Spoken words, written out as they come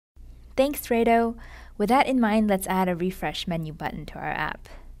Thanks, Rado. With that in mind, let's add a refresh menu button to our app.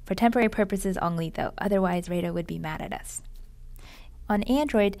 For temporary purposes only though, otherwise Rado would be mad at us. On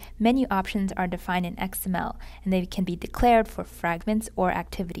Android, menu options are defined in XML, and they can be declared for fragments or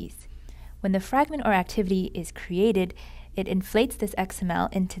activities. When the fragment or activity is created, it inflates this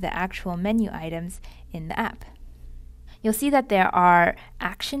XML into the actual menu items in the app. You'll see that there are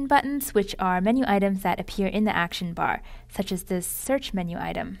action buttons, which are menu items that appear in the action bar, such as this search menu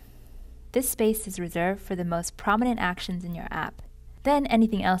item. This space is reserved for the most prominent actions in your app. Then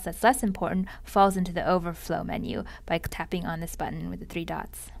anything else that's less important falls into the overflow menu by tapping on this button with the 3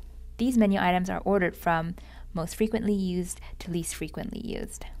 dots. These menu items are ordered from most frequently used to least frequently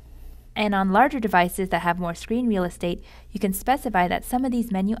used. And on larger devices that have more screen real estate, you can specify that some of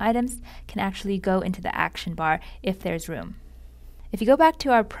these menu items can actually go into the action bar if there's room. If you go back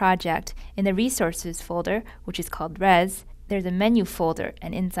to our project, in the resources folder, which is called res, there's a menu folder,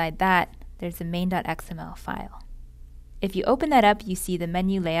 and inside that, there's the main.xml file. If you open that up, you see the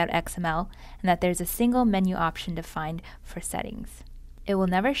menu layout XML and that there's a single menu option defined for settings. It will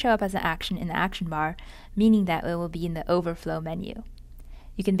never show up as an action in the action bar, meaning that it will be in the overflow menu.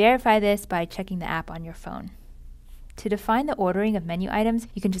 You can verify this by checking the app on your phone. To define the ordering of menu items,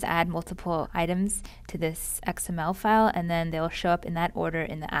 you can just add multiple items to this XML file and then they'll show up in that order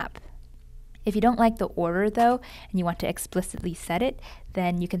in the app. If you don't like the order though, and you want to explicitly set it,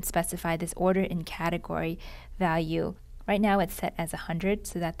 then you can specify this order in category value. Right now it's set as 100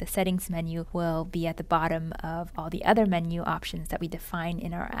 so that the settings menu will be at the bottom of all the other menu options that we define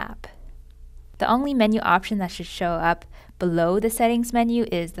in our app. The only menu option that should show up below the settings menu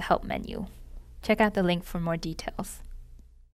is the help menu. Check out the link for more details.